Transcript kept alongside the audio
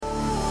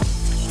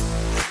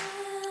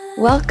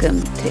Welcome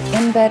to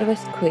In Bed with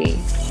Quee,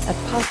 a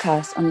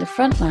podcast on the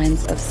front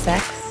lines of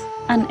sex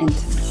and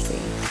intimacy.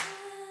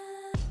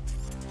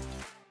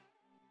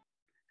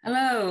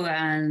 Hello,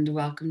 and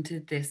welcome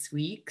to this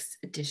week's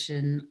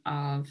edition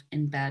of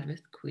In Bed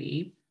with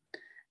Quee.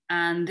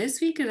 And this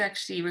week is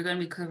actually, we're going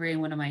to be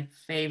covering one of my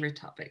favorite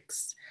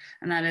topics,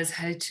 and that is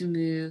how to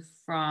move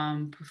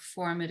from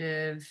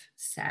performative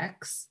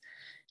sex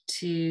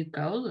to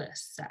goalless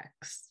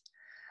sex.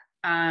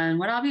 And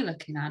what I'll be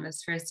looking at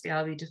is, firstly,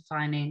 I'll be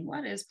defining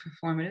what is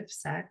performative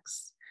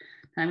sex.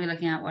 Then I'll be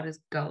looking at what is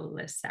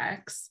goalless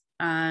sex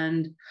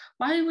and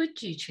why would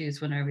you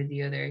choose one over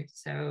the other.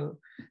 So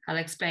I'll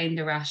explain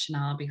the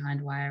rationale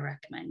behind why I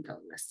recommend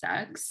goalless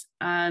sex.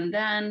 And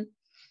then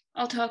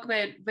I'll talk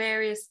about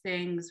various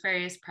things,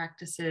 various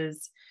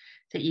practices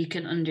that you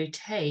can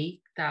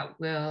undertake that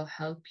will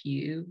help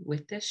you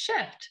with this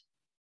shift.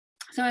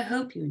 So I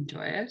hope you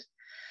enjoy it.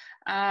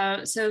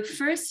 So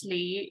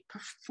firstly,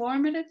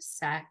 performative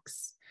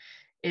sex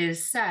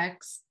is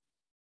sex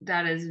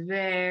that is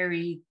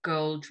very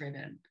goal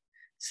driven.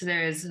 So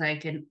there's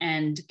like an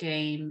end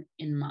game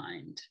in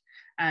mind.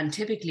 And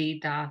typically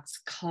that's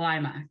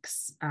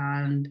climax.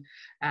 And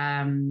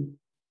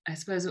I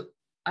suppose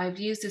I've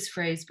used this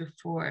phrase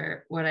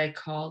before, what I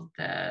call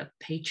the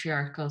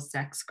patriarchal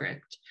sex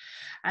script.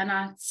 And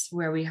that's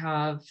where we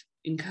have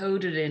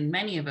encoded in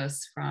many of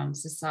us from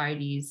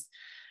societies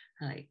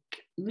like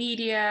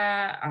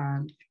media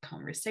and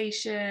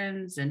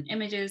conversations and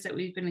images that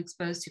we've been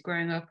exposed to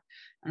growing up.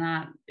 And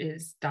that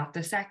is that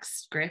the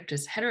sex script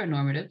is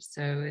heteronormative.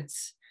 So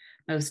it's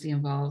mostly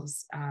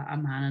involves a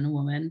man and a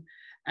woman.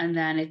 And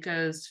then it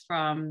goes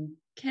from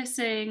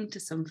kissing to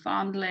some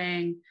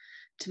fondling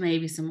to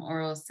maybe some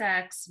oral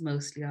sex,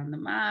 mostly on the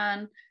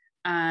man.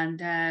 And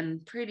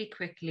then pretty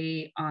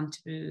quickly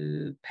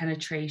onto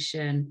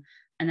penetration.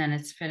 And then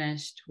it's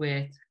finished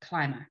with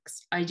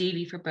climax,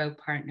 ideally for both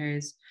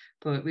partners,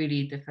 but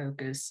really the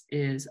focus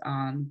is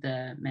on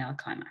the male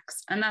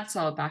climax. And that's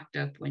all backed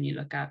up when you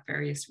look at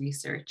various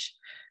research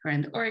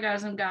around the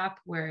orgasm gap,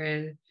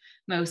 where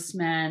most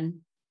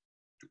men,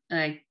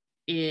 like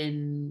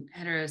in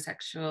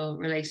heterosexual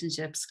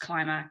relationships,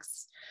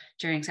 climax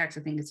during sex,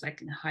 I think it's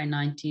like in the high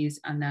 90s.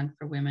 And then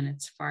for women,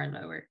 it's far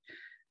lower.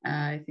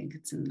 I think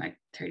it's in like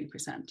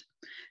 30%.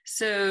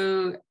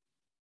 So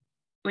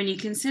when you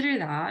consider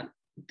that,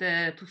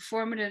 the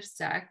performative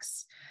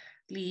sex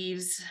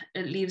leaves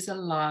a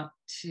lot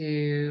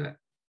to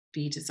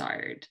be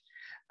desired.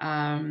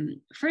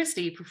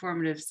 Firstly,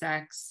 performative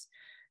sex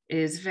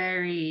is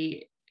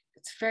very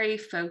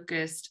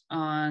focused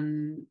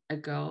on a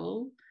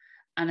goal,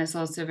 and it's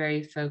also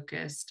very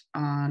focused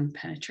on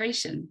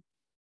penetration.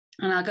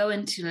 And I'll go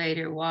into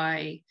later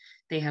why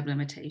they have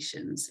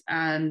limitations.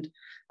 And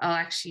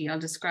I'll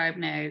describe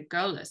now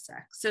goalless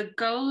sex. So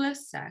goalless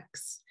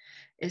sex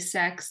is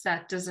sex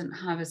that doesn't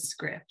have a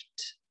script.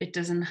 It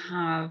doesn't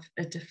have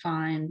a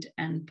defined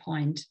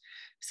endpoint,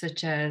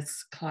 such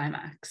as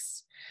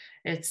climax.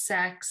 It's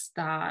sex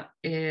that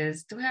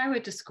is, the way I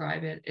would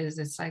describe it is,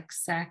 it's like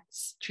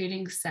sex,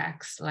 treating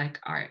sex like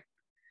art,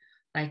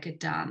 like a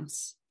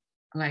dance,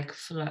 like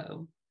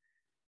flow,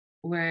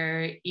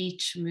 where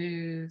each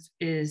move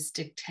is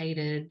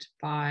dictated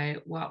by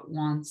what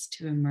wants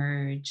to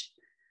emerge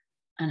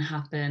and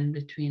happen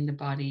between the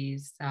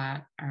bodies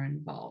that are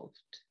involved.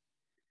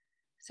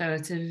 So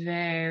it's a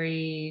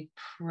very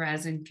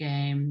present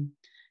game.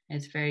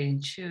 It's very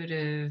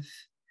intuitive.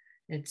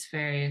 It's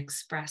very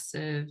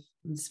expressive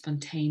and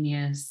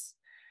spontaneous,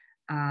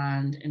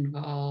 and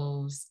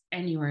involves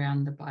anywhere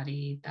on the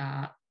body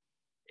that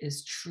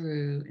is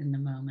true in the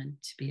moment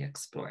to be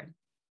explored.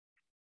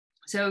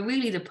 So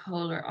really the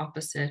polar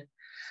opposite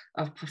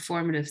of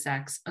performative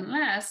sex,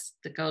 unless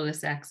the goalless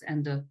sex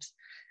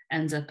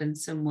ends up in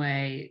some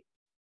way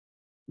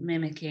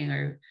mimicking,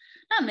 or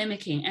not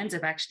mimicking, ends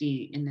up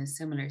actually in a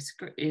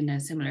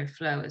similar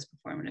flow as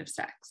performative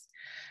sex.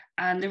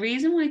 And the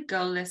reason why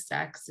goalless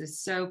sex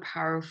is so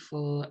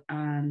powerful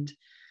and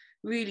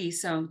really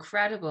so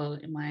incredible,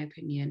 in my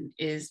opinion,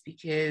 is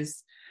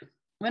because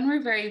when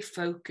we're very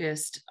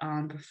focused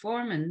on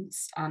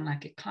performance, on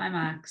like a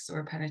climax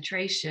or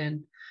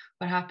penetration,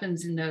 what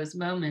happens in those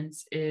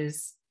moments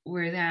is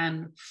we're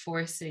then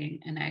forcing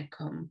an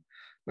outcome.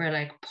 We're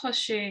like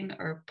pushing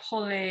or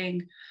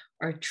pulling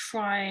or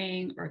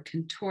trying or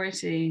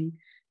contorting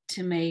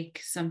to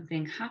make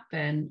something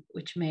happen,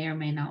 which may or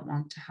may not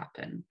want to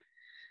happen.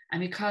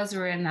 And because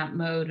we're in that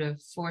mode of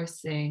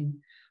forcing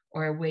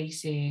or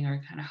waiting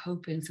or kind of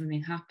hoping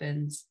something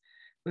happens,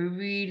 we're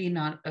really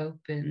not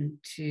open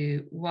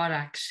to what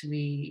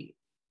actually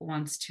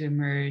wants to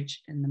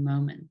emerge in the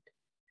moment.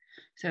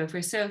 So if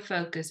we're so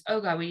focused,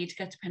 oh God, we need to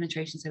get to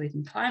penetration so we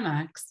can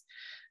climax,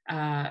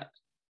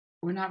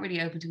 we're not really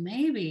open to,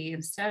 maybe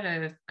instead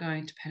of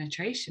going to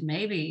penetration,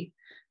 maybe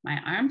my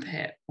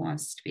armpit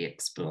wants to be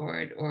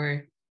explored,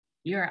 or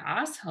your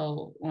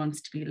asshole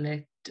wants to be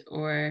licked,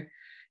 or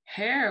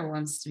hair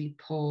wants to be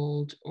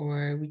pulled,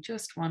 or we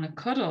just want to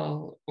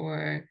cuddle,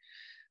 or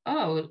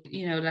oh,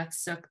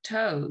 let's suck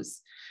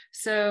toes.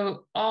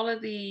 So all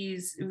of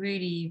these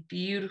really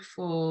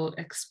beautiful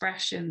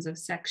expressions of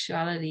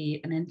sexuality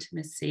and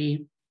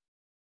intimacy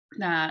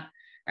that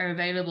are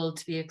available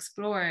to be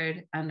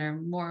explored and are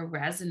more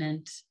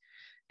resonant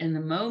in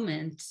the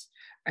moment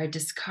are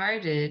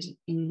discarded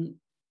in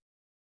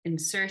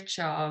search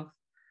of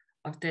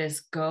this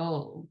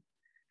goal.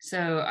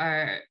 So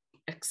our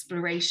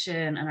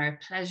exploration and our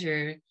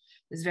pleasure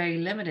is very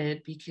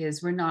limited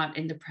because we're not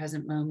in the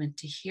present moment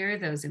to hear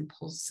those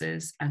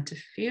impulses and to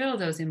feel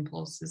those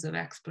impulses of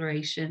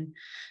exploration.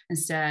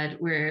 Instead,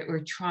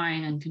 we're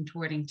trying and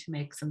contorting to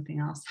make something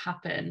else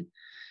happen.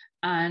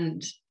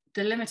 And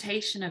the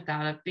limitation of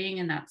that, of being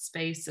in that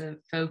space of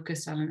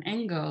focus on an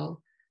end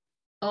goal,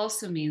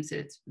 also means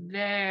it's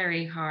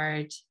very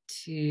hard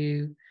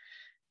to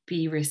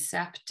be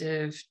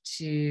receptive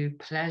to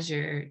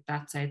pleasure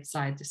that's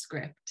outside the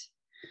script.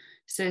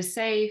 So,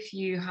 say if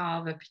you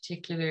have a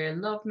particular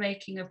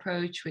lovemaking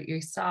approach with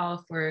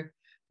yourself or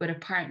with a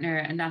partner,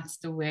 and that's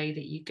the way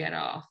that you get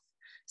off.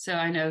 So,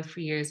 I know for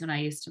years when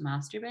I used to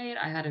masturbate,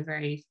 I had a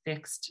very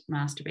fixed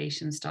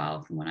masturbation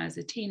style from when I was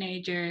a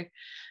teenager.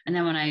 And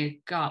then when I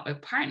got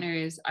with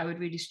partners, I would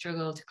really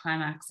struggle to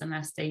climax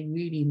unless they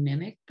really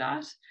mimicked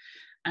that.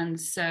 And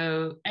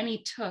so,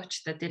 any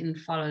touch that didn't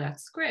follow that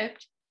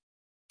script,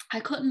 I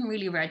couldn't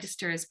really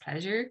register as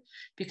pleasure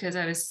because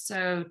I was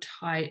so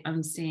tight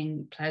on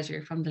seeing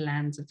pleasure from the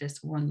lens of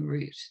this one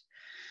route.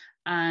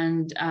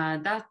 And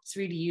that's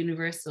really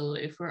universal.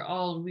 If we're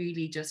all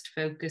really just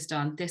focused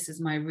on this is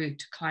my route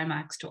to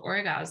climax to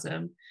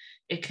orgasm,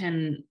 it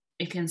can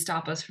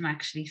stop us from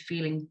actually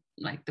feeling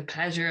like the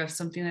pleasure of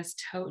something that's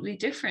totally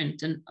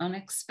different and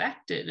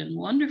unexpected and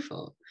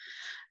wonderful.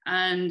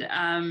 And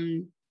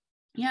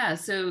yeah,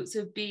 so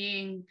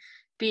being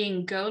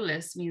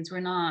goalless means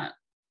we're not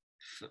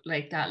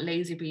like that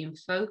laser beam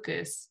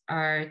focus.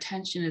 Our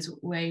attention is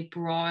way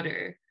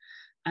broader,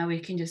 and we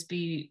can just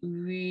be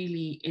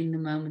really in the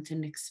moment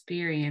and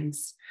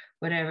experience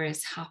whatever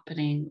is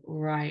happening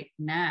right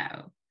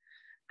now.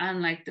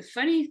 And like the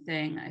funny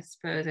thing, I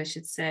suppose I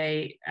should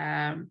say,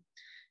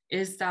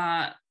 is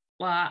that,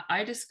 well,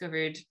 I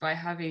discovered by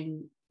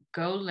having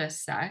goalless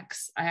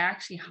sex, I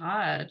actually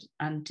had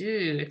and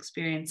do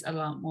experience a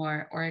lot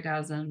more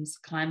orgasms,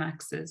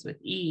 climaxes with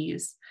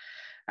ease.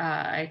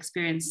 I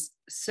experienced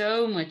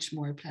so much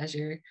more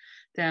pleasure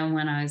than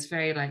when I was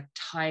very like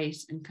tight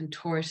and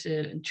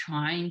contorted and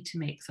trying to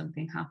make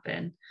something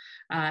happen.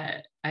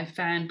 I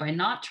found by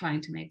not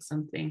trying to make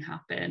something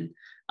happen,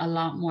 a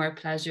lot more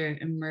pleasure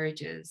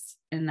emerges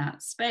in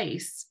that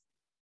space.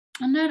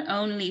 And not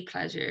only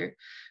pleasure,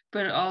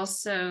 but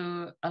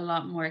also a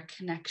lot more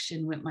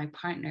connection with my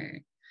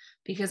partner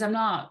because I'm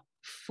not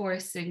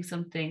forcing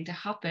something to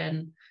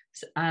happen.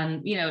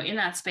 And, in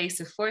that space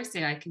of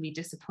forcing, I can be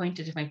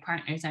disappointed if my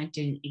partners aren't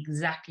doing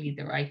exactly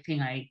the right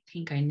thing I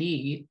think I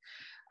need,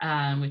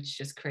 which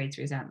just creates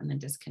resentment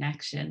and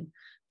disconnection.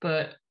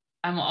 But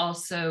I'm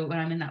also, when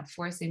I'm in that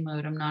forcing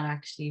mode, I'm not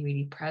actually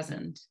really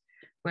present.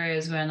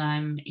 Whereas when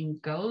I'm in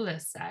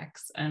goalless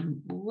sex,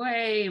 I'm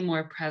way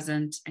more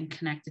present and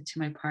connected to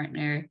my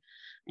partner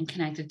and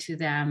connected to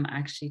them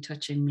actually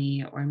touching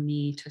me or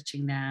me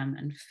touching them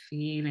and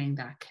feeling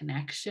that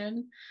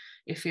connection.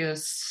 It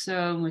feels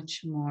so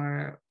much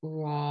more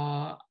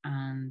raw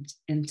and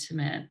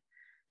intimate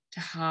to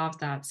have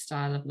that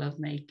style of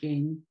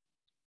lovemaking.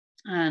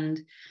 And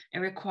it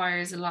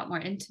requires a lot more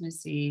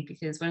intimacy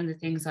because one of the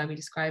things I'll be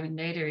describing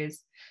later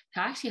is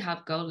to actually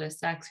have goalless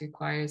sex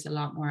requires a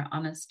lot more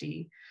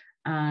honesty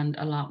and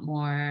a lot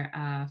more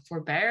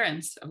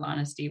forbearance of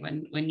honesty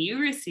when you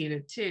receive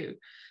it too.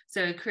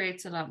 So it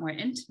creates a lot more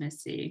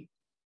intimacy.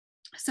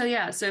 So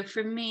yeah, so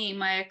for me,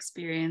 my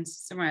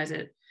experience, summarize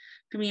it.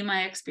 For me,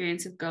 my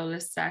experience of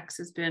goalless sex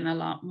has been a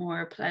lot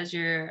more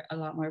pleasure, a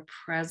lot more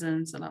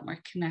presence, a lot more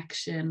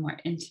connection, more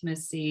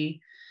intimacy,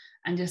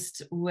 and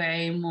just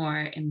way more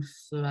in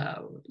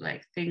flow.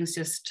 Like things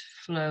just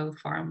flow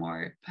far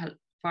more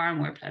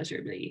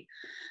pleasurably.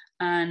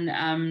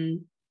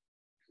 And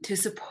to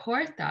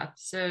support that,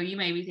 so you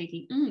may be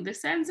thinking,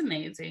 this sounds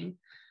amazing,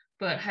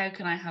 but how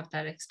can I have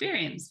that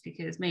experience?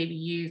 Because maybe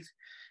you've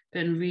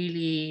been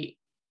really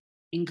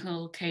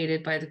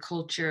inculcated by the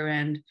culture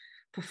and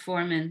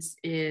performance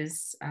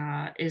is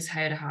how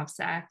to have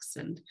sex,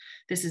 and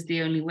this is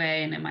the only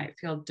way, and it might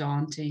feel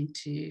daunting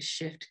to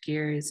shift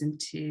gears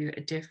into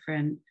a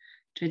different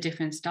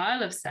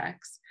style of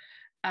sex.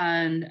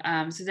 And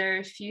so there are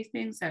a few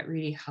things that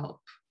really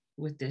help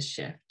with this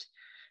shift.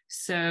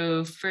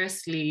 So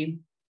firstly,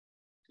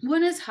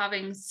 one is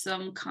having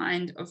some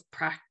kind of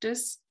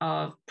practice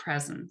of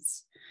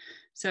presence.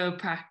 So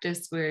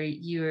practice where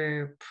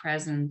you're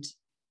present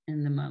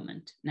in the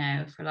moment.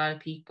 Now, for a lot of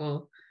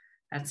people,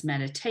 that's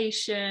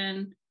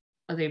meditation.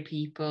 Other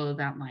people,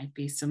 that might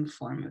be some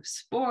form of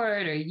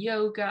sport or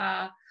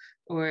yoga,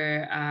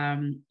 or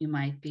it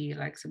might be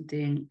like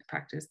something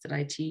practice that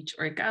I teach,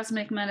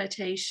 orgasmic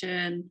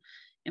meditation.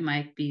 It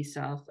might be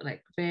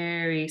like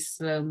very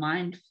slow,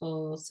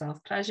 mindful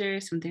self pleasure,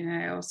 something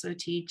I also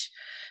teach.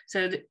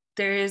 So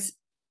there is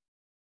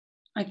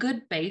a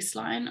good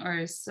baseline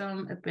or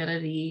some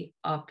ability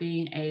of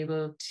being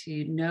able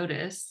to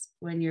notice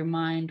when your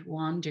mind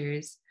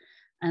wanders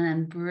and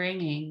then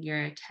bringing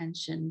your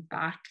attention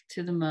back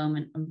to the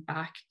moment and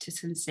back to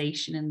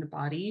sensation in the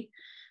body.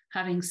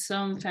 Having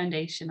some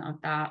foundation of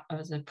that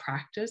as a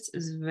practice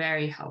is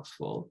very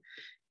helpful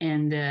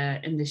in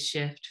the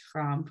shift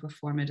from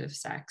performative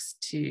sex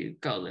to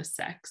goalless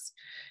sex,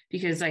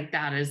 because like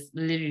that is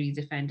literally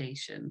the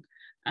foundation.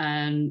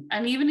 And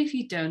even if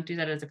you don't do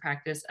that as a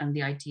practice and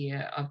the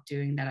idea of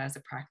doing that as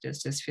a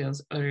practice just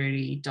feels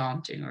utterly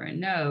daunting or a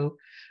no,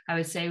 I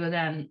would say, well,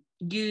 then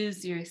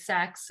use your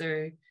sex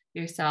or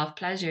your self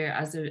pleasure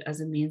as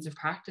a means of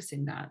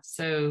practicing that.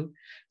 So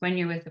when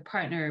you're with a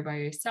partner or by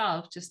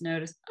yourself, just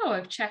notice, oh,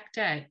 I've checked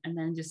out, and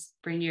then just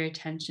bring your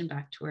attention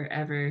back to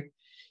wherever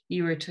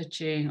you were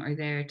touching or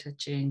they're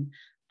touching,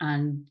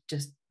 and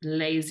just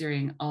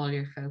lasering all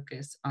your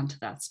focus onto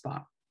that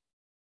spot.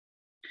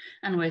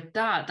 And with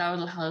that, that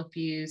will help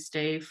you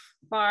stay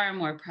far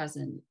more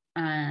present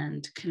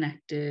and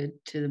connected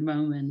to the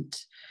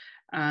moment,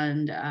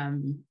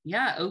 and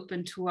yeah,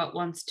 open to what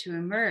wants to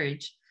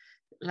emerge.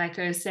 Like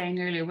I was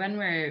saying earlier, when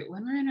we're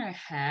in our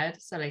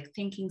head, so like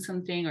thinking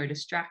something or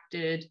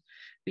distracted,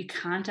 we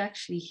can't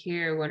actually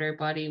hear what our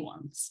body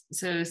wants.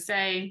 So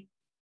say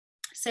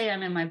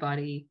I'm in my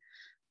body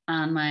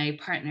and my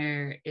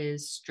partner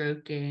is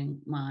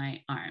stroking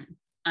my arm.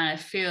 And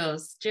it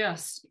feels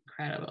just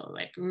incredible,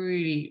 like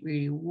really,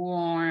 really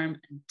warm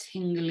and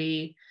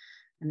tingly,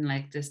 and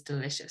like this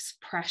delicious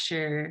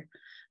pressure.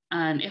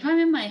 And if I'm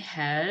in my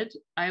head,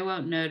 I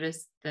won't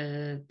notice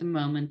the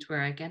moment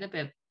where I get a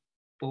bit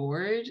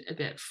bored, a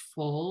bit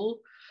full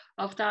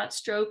of that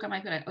stroke. I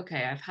might be like,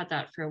 okay, I've had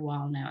that for a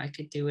while now. I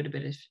could do it a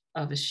bit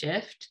of a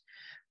shift.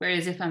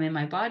 Whereas if I'm in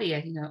my body,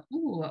 I can go,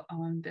 oh,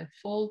 I'm a bit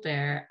full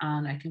there,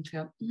 and I can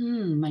feel,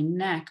 my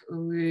neck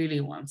really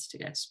wants to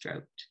get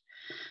stroked.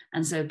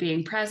 And so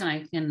being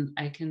present,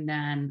 I can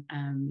then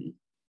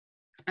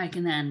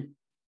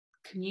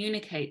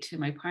communicate to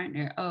my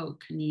partner, oh,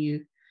 can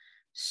you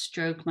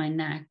stroke my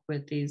neck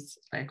with these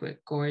like with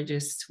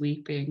gorgeous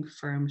sweeping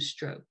firm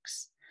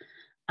strokes?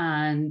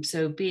 And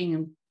so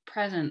being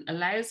present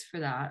allows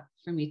for that,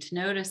 for me to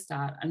notice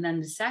that. And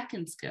then the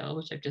second skill,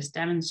 which I've just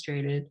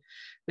demonstrated,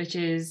 which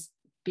is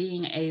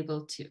being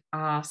able to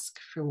ask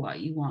for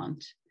what you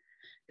want.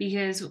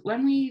 Because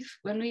when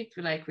we've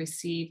like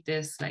received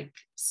this like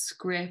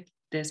script,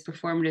 this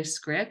performative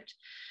script,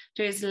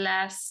 there's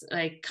less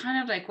like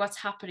kind of like what's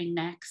happening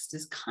next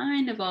is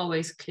kind of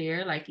always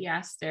clear. Like,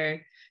 yes,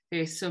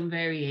 there's some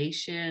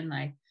variation,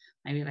 like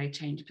maybe like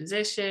change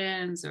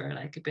positions or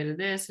like a bit of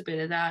this, a bit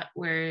of that.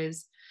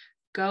 Whereas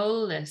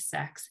goalless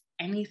sex,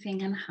 anything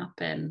can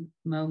happen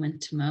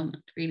moment to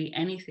moment. Really,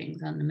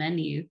 anything's on the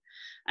menu,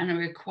 and it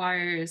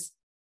requires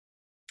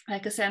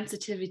like a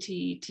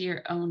sensitivity to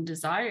your own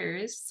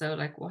desires. So,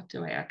 like, what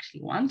do I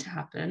actually want to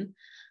happen?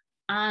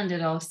 And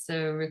it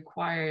also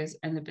requires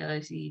an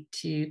ability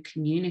to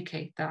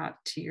communicate that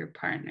to your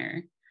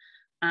partner.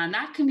 And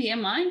that can be a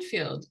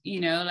minefield,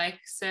 like,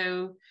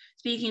 so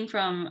speaking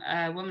from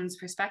a woman's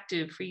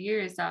perspective, for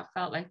years, that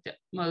felt like the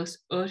most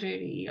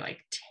utterly like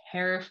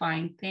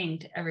terrifying thing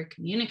to ever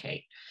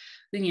communicate.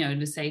 Then,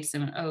 to say to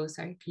someone, oh,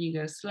 sorry, can you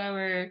go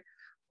slower?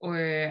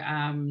 Or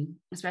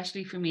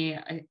especially for me,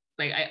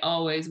 I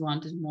always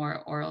wanted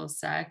more oral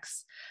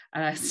sex.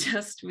 And I was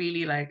just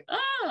really like,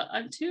 oh,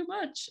 I'm too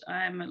much.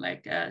 I'm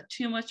like a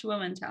too much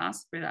woman to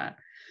ask for that.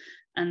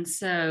 And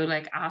so,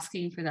 like,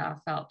 asking for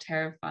that felt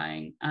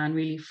terrifying and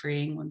really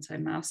freeing once I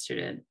mastered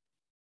it.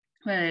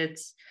 But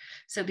it's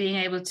so being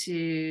able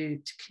to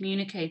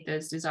communicate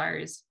those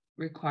desires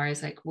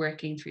requires like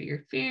working through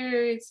your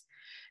fears.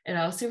 It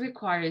also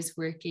requires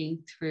working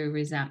through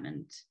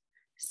resentment.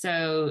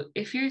 So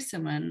if you're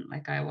someone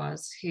like I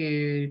was,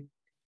 who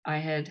I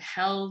had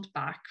held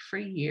back for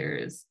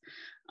years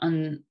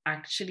on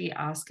actually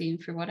asking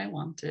for what I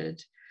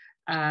wanted,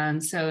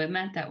 and so it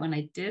meant that when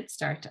I did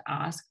start to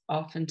ask,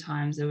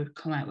 oftentimes it would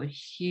come out with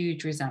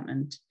huge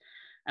resentment.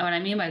 And what I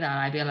mean by that,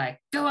 I'd be like,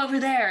 go over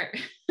there,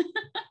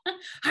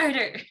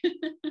 harder.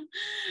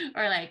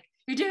 Or like,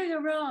 you're doing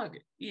it wrong.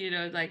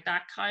 Like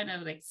that kind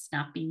of like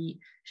snappy,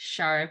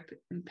 sharp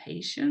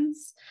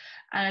impatience.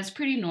 And it's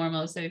pretty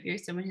normal. So if you're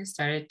someone who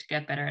started to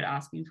get better at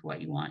asking for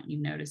what you want,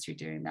 you notice you're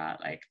doing that,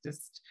 like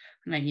just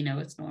like,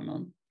 it's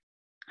normal.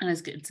 And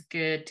it's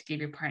good to give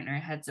your partner a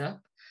heads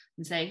up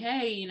and say,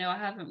 hey, I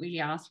haven't really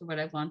asked for what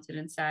I wanted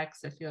in sex.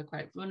 I feel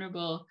quite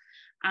vulnerable.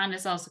 And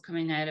it's also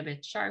coming out a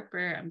bit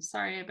sharper. I'm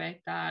sorry about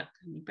that.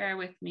 Can you bear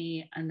with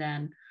me? And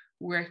then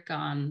work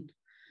on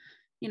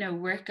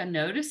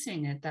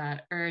noticing it,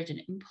 that urge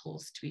and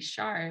impulse to be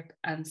sharp,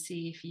 and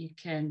see if you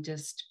can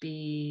just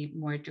be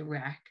more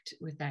direct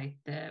without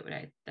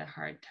the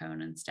hard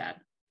tone instead.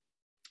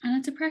 And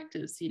it's a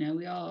practice,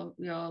 we all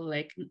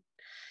like,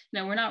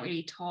 we're not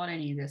really taught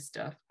any of this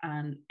stuff,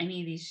 and any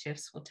of these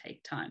shifts will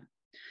take time.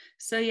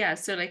 So yeah,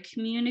 so like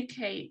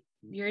communicate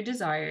your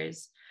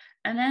desires.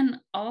 And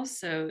then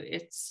also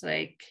it's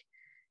like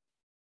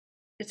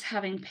it's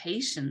having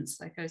patience.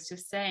 Like I was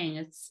just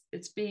saying,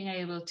 it's being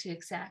able to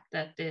accept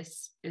that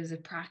this is a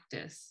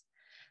practice.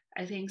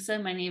 I think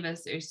so many of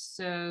us are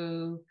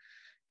so,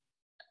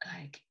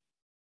 like,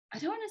 I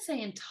don't want to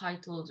say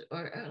entitled,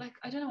 or like,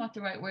 I don't know what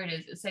the right word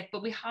is. It's like,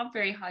 but we have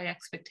very high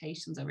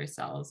expectations of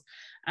ourselves.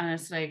 And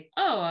it's like,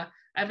 oh,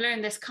 I've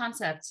learned this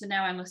concept, so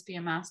now I must be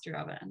a master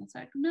of it. And it's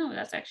like, no,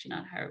 that's actually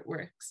not how it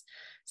works.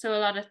 So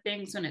a lot of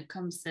things when it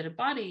comes to the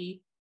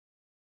body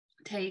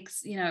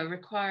takes,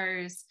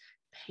 requires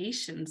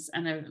patience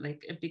and a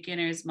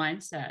beginner's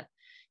mindset,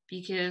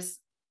 because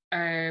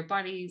our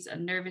bodies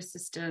and nervous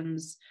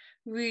systems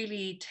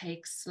really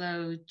take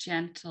slow,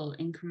 gentle,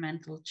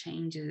 incremental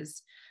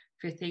changes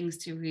for things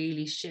to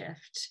really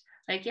shift.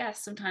 Like,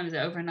 yes, sometimes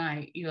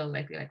overnight you'll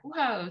like be like,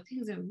 wow,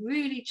 things have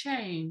really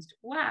changed.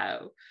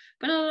 Wow.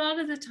 But a lot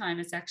of the time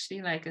it's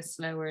actually like a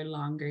slower,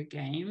 longer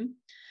game.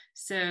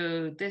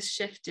 So this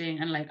shifting,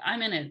 and like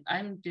I'm in it,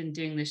 I've been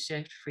doing this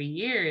shift for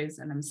years,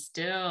 and I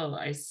still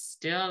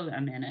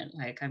am in it.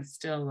 Like I'm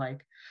still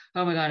like,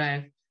 oh my God,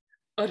 I've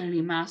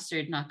utterly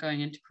mastered not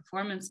going into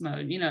performance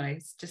mode. Like,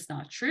 it's just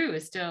not true.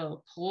 It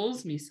still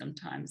pulls me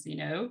sometimes,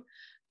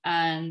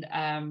 and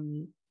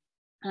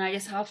I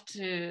just have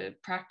to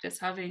practice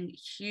having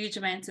huge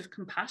amounts of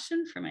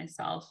compassion for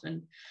myself,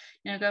 and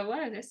go,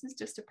 wow, this is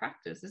just a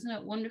practice. Isn't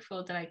it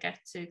wonderful that I get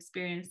to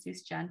experience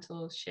these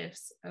gentle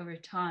shifts over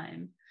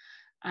time,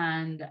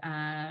 and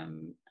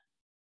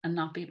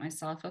not beat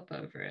myself up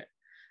over it.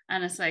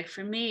 And it's like,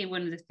 for me,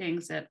 one of the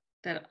things that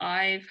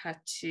I've had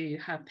to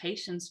have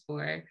patience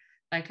for,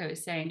 like I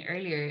was saying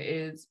earlier,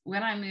 is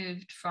when I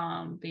moved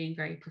from being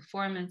very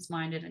performance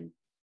minded and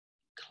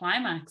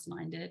climax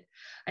minded,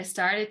 I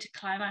started to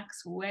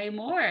climax way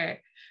more.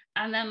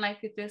 And then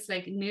like with this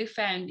like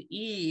newfound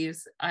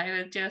ease, I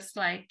would just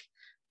like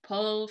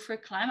pull for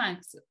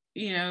climax,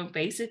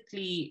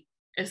 basically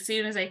as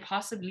soon as I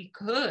possibly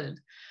could.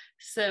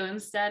 So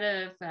instead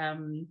of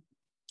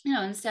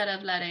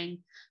letting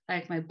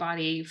like my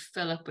body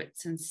fill up with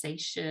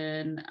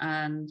sensation,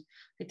 and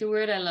like the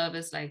word I love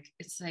is like,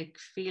 it's like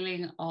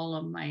feeling all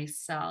of my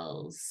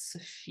cells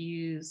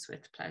suffuse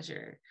with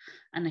pleasure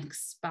and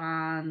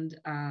expand,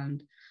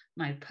 and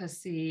my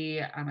pussy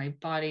and my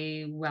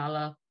body well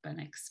up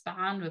and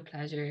expand with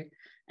pleasure.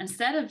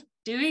 Instead of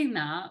doing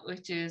that,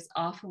 which is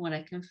often what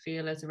I can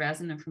feel as a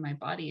resonant for my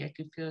body, I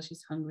can feel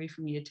she's hungry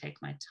for me to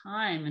take my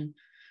time and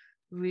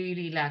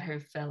really let her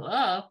fill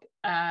up.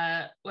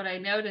 What I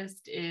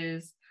noticed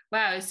is,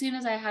 wow, as soon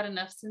as I had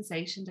enough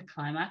sensation to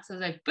climax, I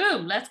was like,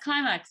 boom, let's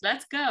climax,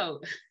 let's go.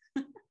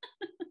 And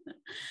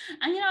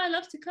I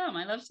love to come,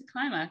 I love to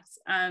climax.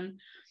 And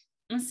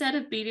instead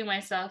of beating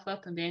myself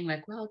up and being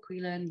like, well,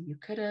 Quillan, you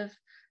could have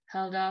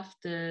held off,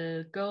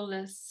 the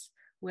goalless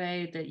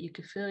way that you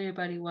could feel your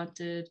body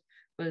wanted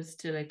was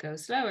to like go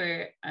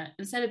slower.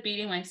 Instead of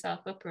beating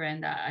myself up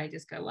around that, I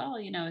just go, well,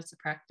 it's a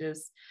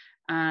practice,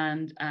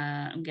 and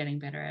I'm getting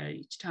better at it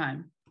each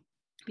time.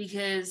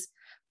 Because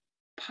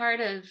part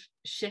of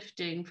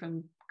shifting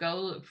from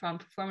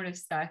performative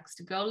sex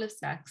to goalless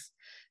sex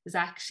is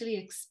actually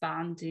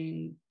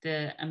expanding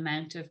the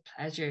amount of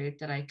pleasure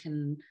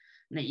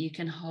that you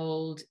can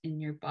hold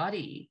in your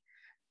body.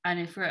 And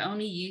if we're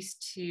only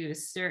used to a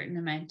certain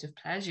amount of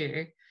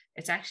pleasure,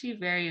 it's actually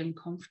very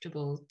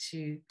uncomfortable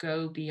to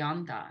go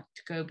beyond that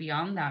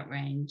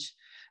range.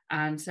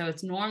 And so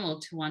it's normal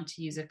to want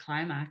to use a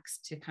climax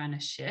to kind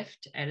of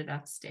shift out of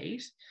that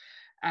state.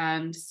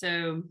 And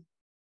so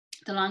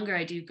the longer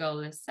I do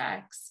goalless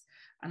sex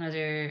and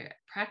other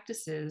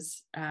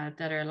practices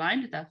that are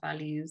aligned with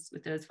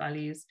those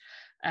values,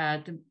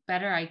 the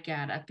better I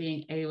get at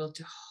being able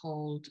to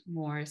hold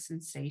more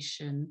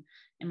sensation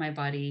in my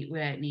body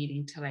without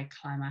needing to like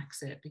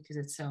climax it, because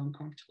it's so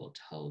uncomfortable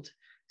to hold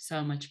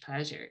so much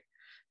pleasure.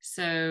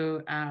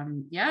 So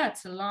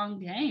it's a long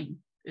game.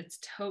 It's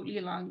totally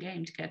a long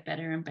game to get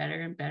better and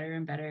better and better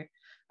and better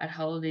at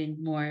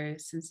holding more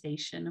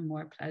sensation and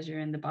more pleasure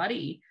in the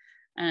body.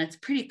 And it's a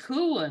pretty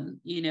cool one,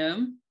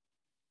 it's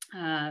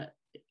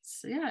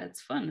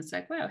fun. It's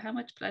like, wow, how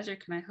much pleasure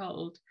can I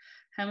hold?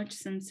 How much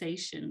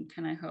sensation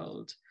can I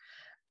hold?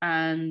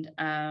 And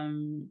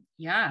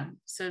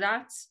so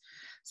that's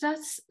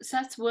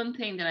one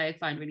thing that I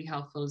find really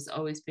helpful, is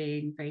always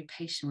being very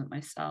patient with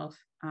myself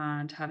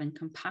and having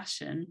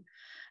compassion.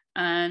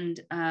 And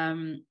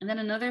then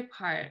another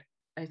part,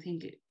 I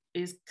think,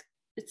 is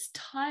it's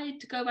tied,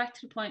 to go back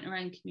to the point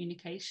around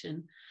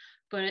communication,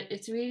 but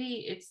it's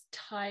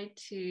tied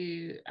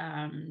to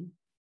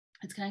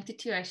it's connected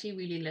to actually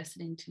really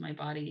listening to my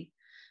body.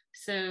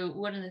 So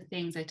one of the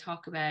things I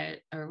talk about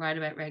or write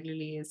about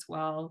regularly as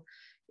well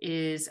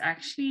is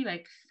actually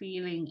like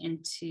feeling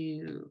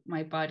into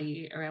my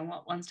body around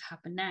what wants to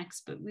happen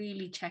next, but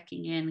really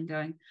checking in and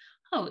going,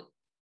 oh,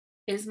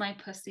 is my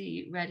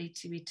pussy ready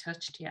to be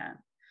touched yet?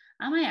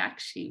 Am I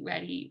actually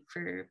ready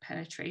for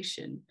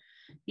penetration?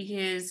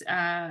 Because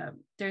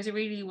there's a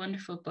really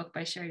wonderful book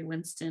by Sherry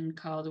Winston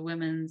called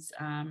Women's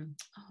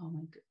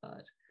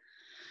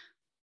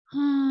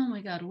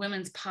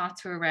Path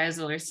to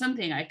Arousal or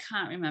something. I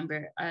can't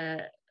remember.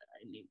 I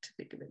need to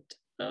think of it.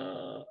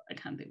 oh, I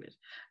can't think of it.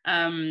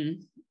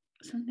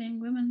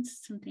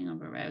 Something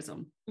of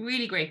arousal.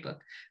 Really great book.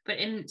 But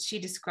she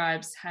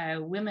describes how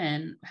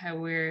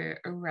we're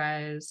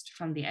aroused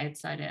from the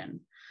outside in.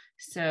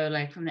 So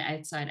like from the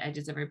outside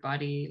edges of our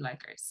body,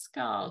 like our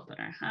scalp and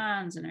our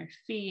hands and our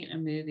feet are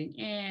moving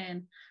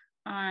in,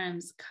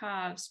 arms,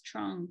 calves,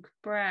 trunk,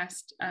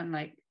 breast, and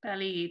like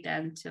belly,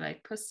 then to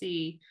like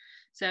pussy.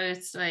 So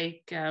it's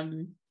like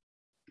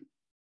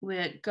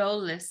with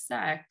goalless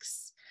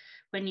sex,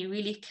 when you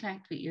really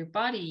connect with your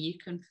body, you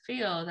can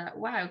feel that,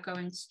 wow,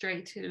 going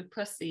straight to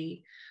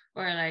pussy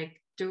or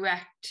like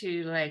direct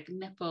to like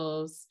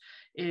nipples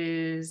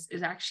is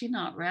actually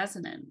not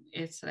resonant.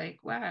 It's like,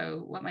 wow,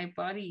 what my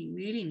body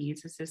really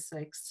needs is this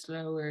like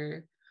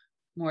slower,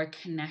 more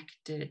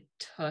connected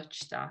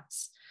touch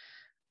that's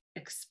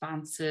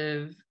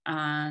expansive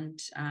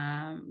and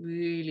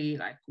really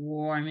like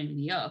warming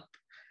me up.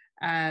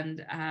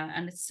 And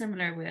it's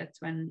similar with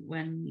when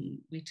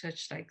we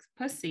touch like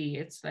pussy.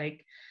 It's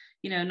like,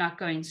 not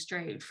going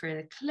straight for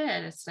the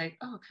clit. It's like,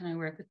 oh, can I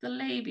work with the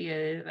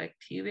labia, like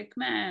pubic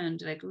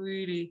mound, like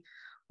really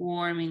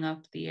warming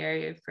up the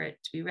area for it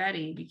to be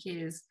ready,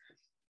 because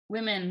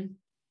women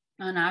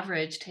on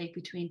average take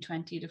between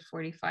 20 to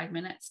 45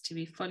 minutes to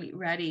be fully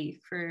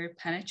ready for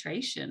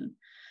penetration.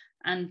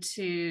 And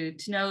to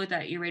know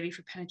that you're ready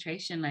for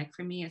penetration, like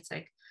for me, it's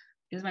like,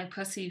 is my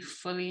pussy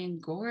fully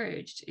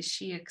engorged? Is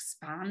she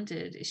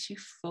expanded? Is she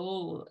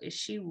full? Is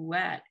she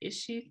wet? Is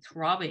she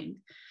throbbing?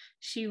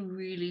 Is she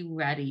really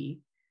ready?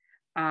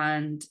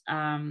 And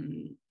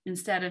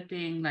instead of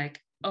being like,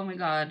 oh my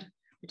God,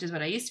 which is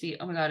what I used to be,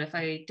 oh my God, if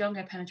I don't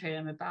get penetrated,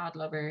 I'm a bad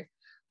lover.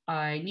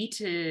 I need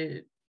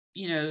to,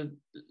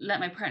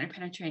 let my partner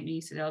penetrate me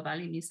so they'll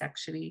value me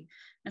sexually.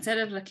 Instead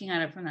of looking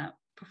at it from that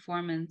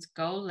performance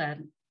goal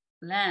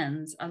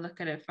lens, I'll look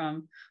at it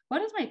from, what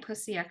does my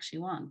pussy actually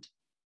want?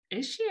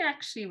 Is she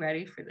actually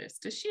ready for this?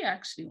 Does she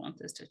actually want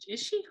this touch?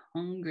 Is she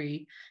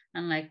hungry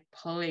and like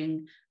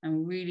pulling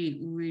and really,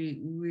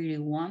 really, really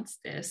wants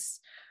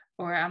this?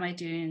 Or am I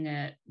doing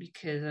it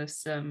because of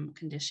some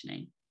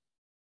conditioning?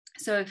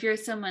 So if you're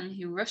someone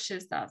who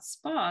rushes that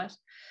spot,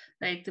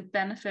 like the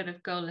benefit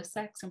of goalless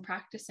sex and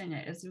practicing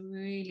it is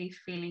really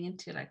feeling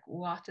into like,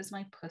 what does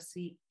my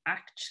pussy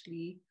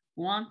actually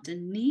want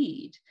and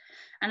need?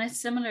 And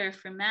it's similar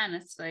for men.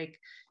 It's like,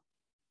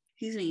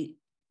 excuse me,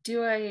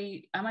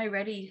 am I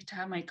ready to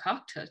have my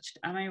cock touched?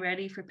 Am I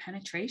ready for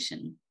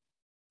penetration?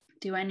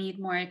 Do I need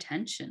more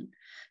attention?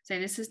 So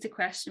this is the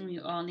question we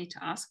all need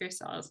to ask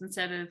ourselves,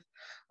 instead of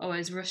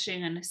always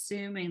rushing and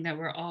assuming that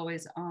we're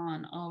always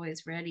on,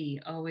 always ready,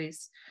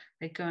 always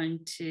like going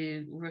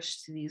to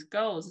rush to these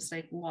goals. It's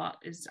like, what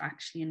is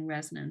actually in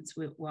resonance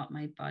with what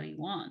my body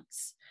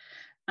wants?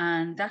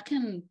 And that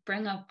can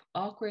bring up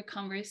awkward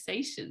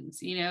conversations.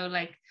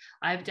 Like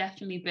I've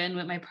definitely been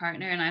with my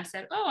partner and I've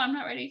said, oh, I'm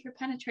not ready for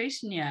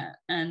penetration yet.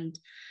 And,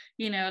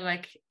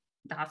 like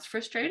that's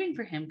frustrating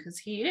for him because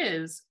he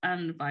is,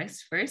 and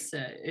vice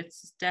versa.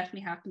 It's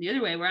definitely happened the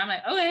other way where I'm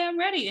like, okay, I'm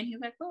ready. And he's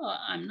like, oh,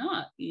 I'm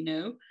not,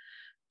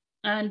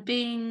 And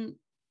being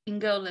in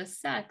goalless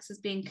sex is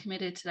being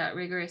committed to that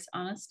rigorous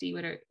honesty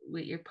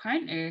with your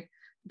partner,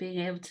 being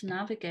able to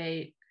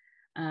navigate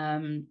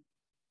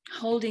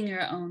holding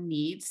your own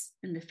needs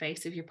in the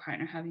face of your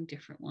partner having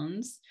different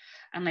ones,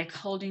 and like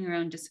holding your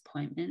own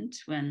disappointment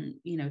when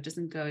it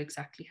doesn't go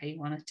exactly how you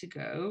want it to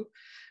go,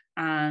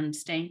 and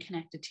staying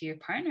connected to your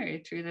partner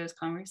through those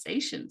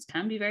conversations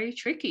can be very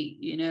tricky.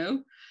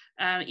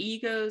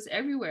 Egos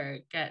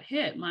everywhere get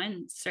hit.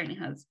 Mine certainly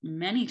has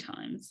many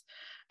times,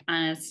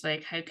 and it's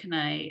like, how can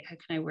I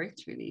work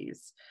through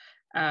these?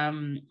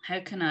 How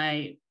can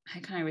I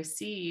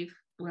receive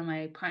when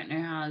my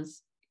partner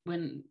has,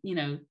 when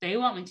they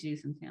want me to do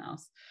something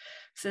else?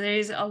 So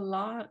there's a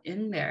lot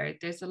in there.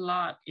 There's a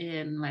lot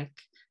in like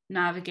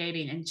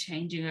navigating and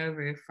changing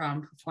over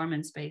from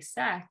performance-based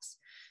sex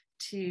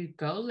to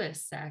goalless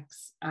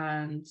sex.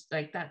 And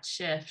like that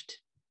shift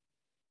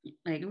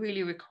like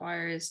really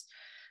requires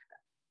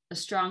a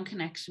strong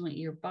connection with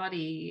your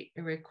body.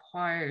 It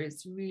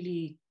requires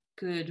really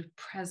good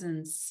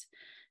presence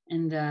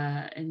in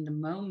the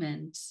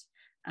moment,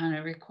 and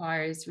it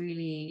requires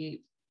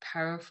really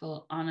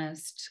powerful,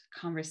 honest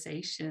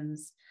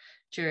conversations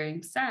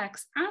during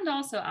sex and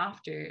also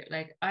after.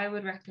 Like I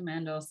would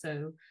recommend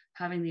also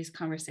having these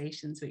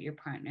conversations with your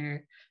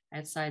partner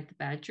outside the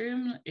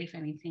bedroom if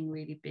anything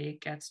really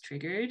big gets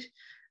triggered.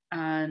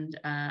 And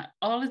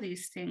all of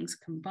these things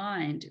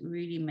combined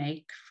really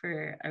make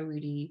for a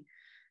really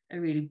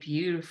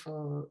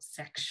beautiful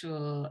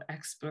sexual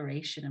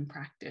exploration and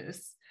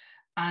practice.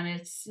 And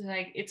it's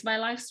like, it's my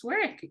life's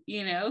work.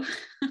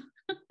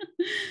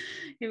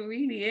 It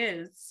really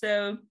is.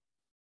 So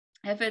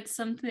if it's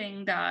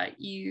something that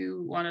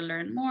you want to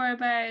learn more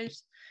about,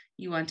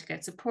 you want to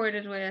get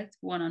supported with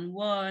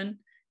one-on-one,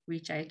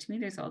 reach out to me.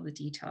 There's all the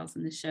details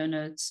in the show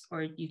notes,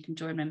 or you can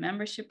join my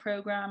membership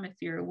program. If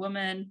you're a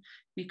woman,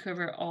 we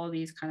cover all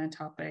these kind of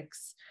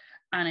topics.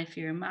 And if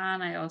you're a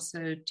man, I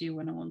also do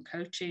one-on-one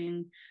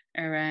coaching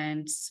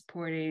around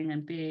supporting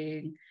and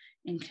being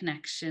in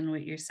connection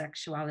with your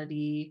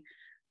sexuality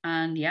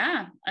And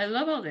yeah, I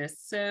love all this.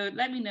 So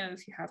let me know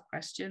if you have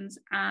questions,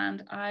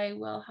 and I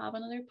will have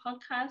another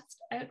podcast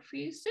out for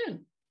you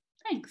soon.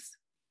 Thanks.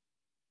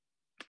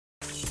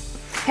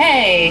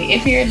 Hey,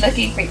 if you're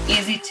looking for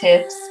easy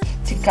tips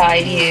to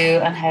guide you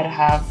on how to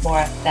have more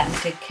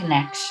authentic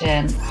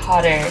connection,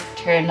 hotter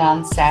turned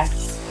on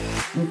sex,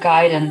 and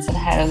guidance on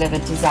how to live a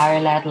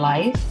desire-led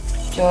life,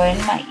 join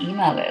my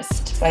email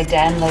list by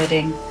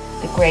downloading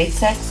the Great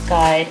Sex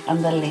Guide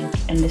on the link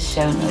in the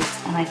show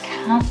notes, and I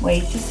can't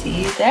wait to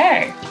see you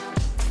there.